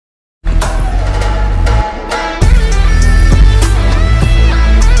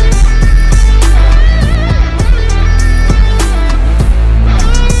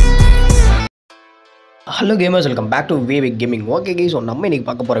Hello gamers, welcome back to வேவிக் gaming. Okay guys, நம்ம இன்றைக்கி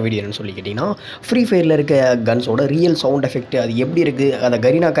பார்க்க போகிற வீடியோ என்னன்னு சொல்லி கேட்டிங்கன்னா, ஃப்ரீ ஃபயரில் இருக்க கன்ஸோட ரியல் சவுண்ட் எஃபெக்ட் அது எப்படி இருக்குது, அந்த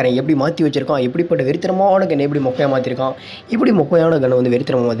கரீனாக்காரன் எப்படி மாற்றி வச்சிருக்கான், எப்படிப்பட்ட வெறித்தனமான கன் எப்படி மொக்கையாக மாற்றிருக்கான், இப்படி மொக்கையான கன் வந்து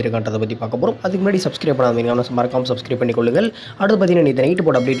வெறித்தனமாக மாற்றிருக்கான்றதை பற்றி பார்க்க போகிறோம். அதுக்கு முன்னாடி சப்ஸ்கிரைப் பண்ணாதீங்கன்னா மறக்காமல் சப்ஸ்கிரைப் பண்ணிக்கொள்ளுங்கள். அடுத்து பார்த்தீங்கன்னா நேற்று நைட்டு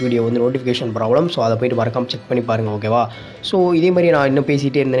போட்ட அப்டேட் வீடியோ வந்து நோட்டிஃபிகேஷன் ப்ராப்ளம், ஸோ அதை போய்ட்டு மறக்காமல் செக் பண்ணி பாருங்கள். ஓகேவா? ஸோ இதே மாதிரி நான் இன்னும்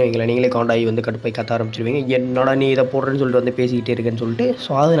பேசிகிட்டே இருந்தேன் வைங்களேன், நீங்களே காண்டாகி வந்து கட்டுப்பை கத்த ஆரம்பிச்சிருவீங்க. என்னடா நீ இதை போடுறேன்னு சொல்லிட்டு வந்து பேசிக்கிட்டே இருக்கேன்னு சொல்லிட்டு.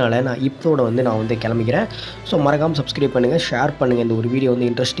 ஸோ அதனால் நான் இப்போட வந்து நான் வந்து கிளம்பிக்கிறேன். ஸோ மறக்காமல் சப்ஸ்கிரைப் பண்ணுங்கள், ஷேர் பண்ணுங்கள். இந்த ஒரு வீடியோ வந்து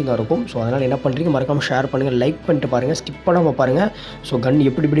இன்ட்ரெஸ்டிங்காக இருக்கும். ஸோ அதனால் என்ன பண்ணுறீங்க, மறக்காமல் ஷேர் பண்ணுங்கள், லைக் பண்ணிட்டு பாருங்கள், ஸ்கிப் பண்ணாமல் பாருங்கள். ஸோ கன்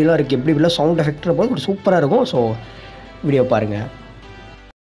எப்படி இப்படிலாம் இருக்குது, எப்படி இப்படிலாம் சவுண்ட் எஃபெக்ட் போது ஒரு சூப்பராக இருக்கும். ஸோ வீடியோ பாருங்கள்.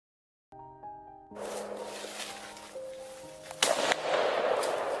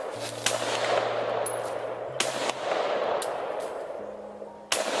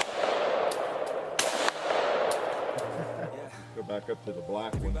 Go back up to the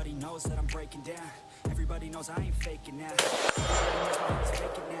black one. Everybody knows that I'm breaking down. Everybody knows I ain't faking now. Everybody knows my heart's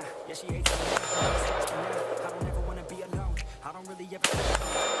faking now. Yeah, she hates me now. I don't ever wanna be alone. I don't really ever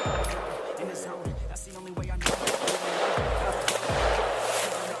in the zone. That's the only way I know.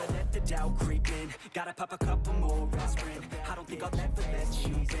 Never let the doubt creep in. Gotta pop a couple more aspirin. I don't think I'll ever let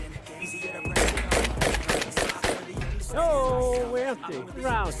you in. Easier to break it up. No, we're empty.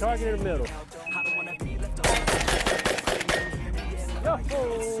 Round, target in the middle. I don't wanna be left alone. Yo!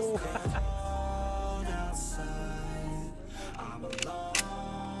 I'm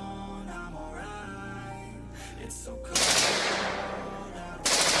alone, I'm alright. It's so cold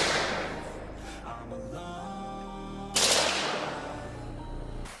outside. I'm alone.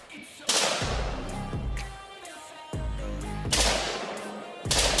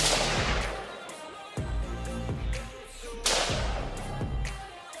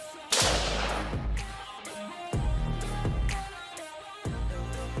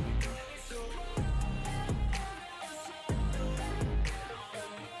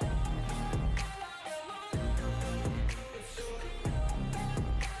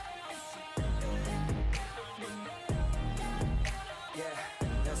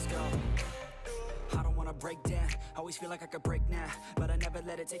 Break down, always feel like I could break now, but I never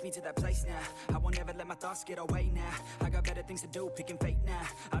let it take me to that place now. I won't ever let my thoughts get away now. I got better things to do, picking fate now.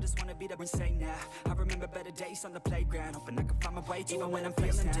 I just wanna be there insane now. I remember better days on the playground, hoping I can find my way to even when I'm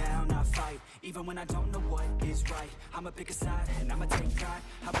feeling down, I fight. Even when I don't know what is right, I'ma pick a side and I'ma take pride.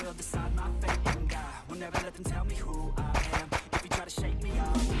 I will decide my fate and die. Will never let them tell me who I am. If you try to shake me,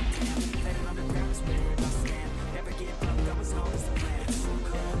 I'll be damned. Let it underground is where I stand. Never give up, that was always the plan. It's so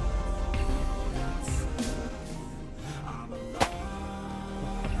cold.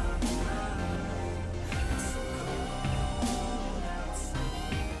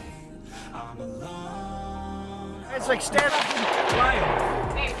 It's like stand up and flying.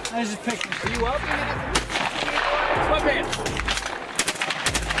 I just picked. Are you up? Sweatpants.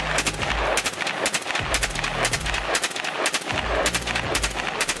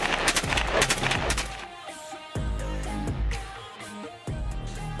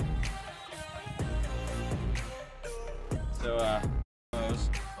 So,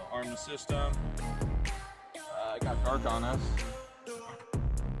 arm the system. It got dark on us.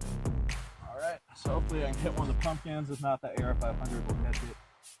 Alright, so hopefully I can hit one of the pumpkins. If not, that AR-500 will catch it.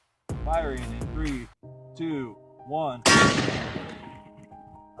 Firing in 3, 2, 1.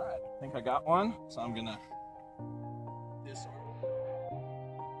 Alright, I think I got one, so I'm gonna disarm.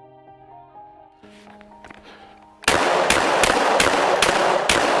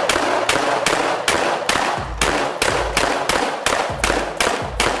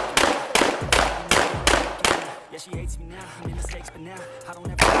 She hates me now, I made mistakes, but now I don't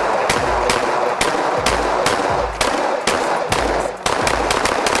ever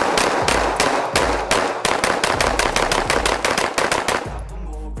couple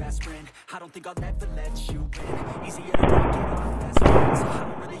more aspirin. I don't think I'll ever let you in. Easier to break it off best friends. I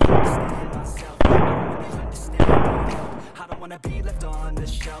don't really understand myself. I don't really understand myself. I don't wanna be left on the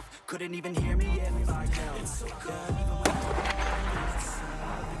shelf. Couldn't even hear me if I yelled. It's so cold, even when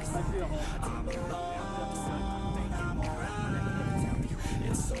I'm alone.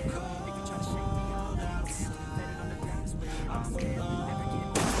 It's so cold, if you try to shake me, I'll bounce. Let it underground is where I'm alone. Never get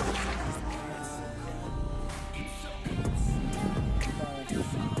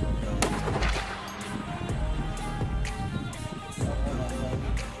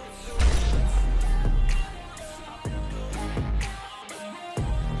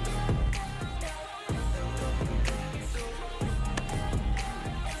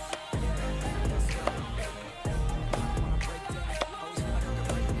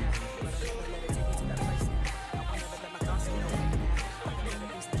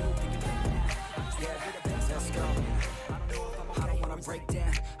on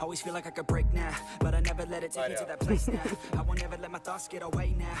breakdown. Always feel like I could break now, but I never let it take me to that place now. I won't ever let my thoughts get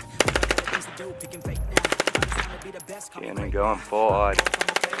away now. I got better things to do, picking fake now. I just wanna be the best, call me Cannon great going now. forward. I'm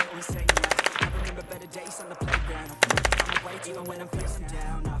okay or insane now. I remember better days on the playground. I'm awake even when I'm feeling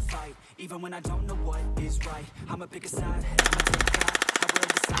down. I fight, even when I don't know what is right. I'ma pick a side, I'ma take a fight. I will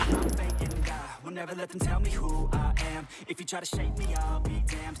decide I'm fake and I will never let them tell me who I am. If you try to shake me, I'll be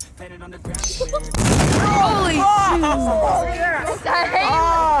damned. Planet on the ground is where it's Holy I'm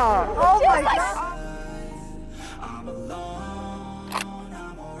alone,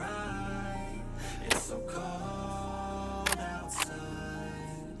 I'm alright. It's so cold outside.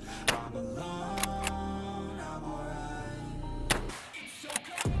 I'm alone, I'm alright.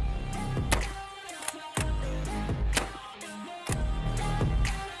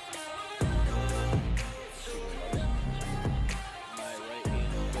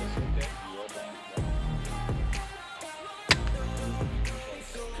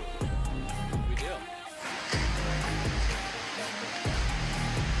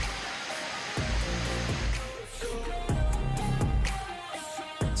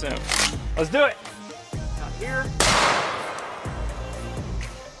 So, let's do it. Out here.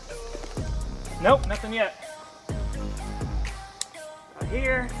 Nope, nothing yet. Out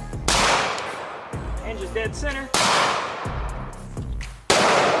here. Hinge is dead center.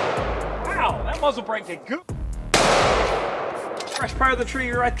 Wow, that muzzle brake did good. Fresh part of the tree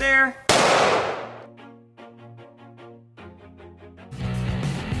right there.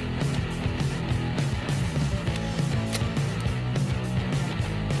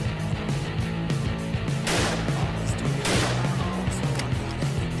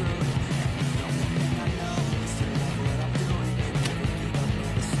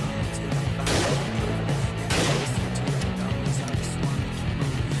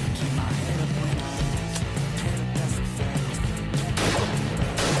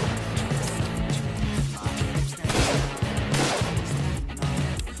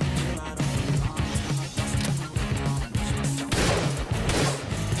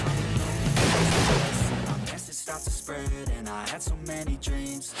 Message starts to spread and I had so many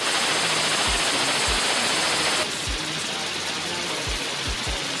dreams.